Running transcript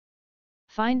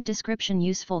Find description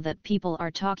useful that people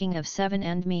are talking of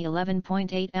 7&Me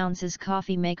 11.8 ounces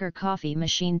coffee maker coffee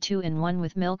machine 2-in-1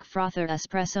 with milk frother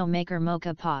espresso maker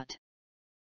Moka pot.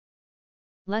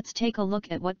 Let's take a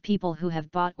look at what people who have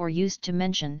bought or used to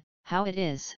mention, how it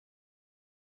is.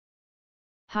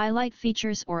 Highlight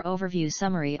features or overview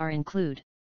summary are include.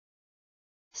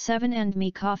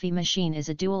 7&Me coffee machine is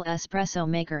a dual espresso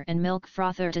maker and milk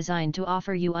frother designed to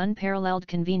offer you unparalleled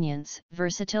convenience,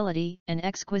 versatility, and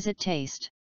exquisite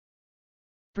taste.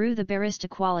 Brew the barista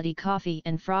quality coffee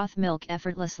and froth milk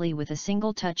effortlessly with a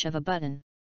single touch of a button.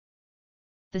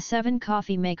 The 7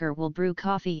 coffee maker will brew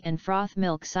coffee and froth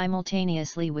milk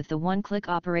simultaneously with the one-click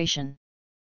operation.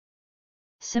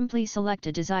 Simply select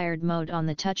a desired mode on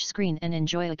the touch screen and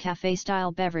enjoy a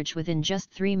cafe-style beverage within just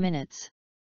 3 minutes.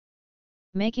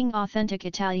 Making authentic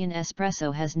Italian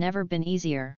espresso has never been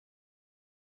easier.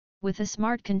 With a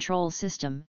smart control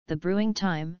system, the brewing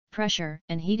time, pressure,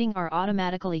 and heating are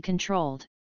automatically controlled.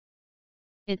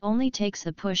 It only takes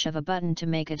the push of a button to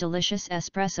make a delicious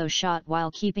espresso shot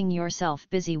while keeping yourself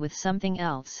busy with something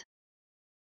else.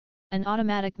 An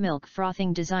automatic milk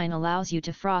frothing design allows you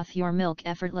to froth your milk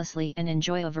effortlessly and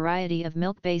enjoy a variety of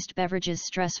milk-based beverages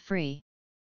stress-free.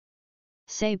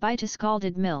 Say bye to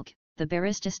scalded milk. The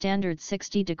barista standard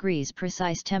 60 degrees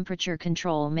precise temperature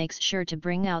control makes sure to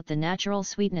bring out the natural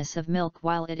sweetness of milk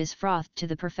while it is frothed to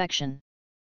the perfection.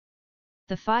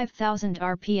 The 5000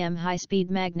 RPM high-speed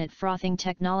magnet frothing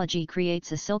technology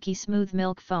creates a silky smooth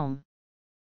milk foam.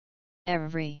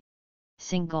 Every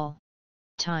single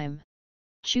time.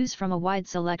 Choose from a wide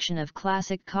selection of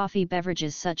classic coffee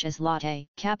beverages such as latte,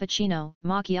 cappuccino,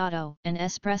 macchiato, and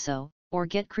espresso, or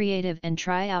get creative and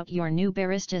try out your new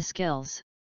barista skills.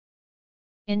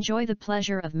 Enjoy the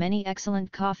pleasure of many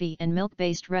excellent coffee and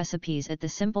milk-based recipes at the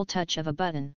simple touch of a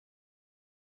button.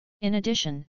 In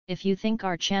addition, if you think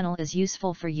our channel is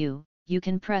useful for you, you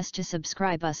can press to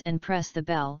subscribe us and press the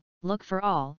bell, look for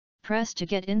all, press to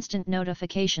get instant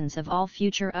notifications of all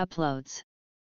future uploads.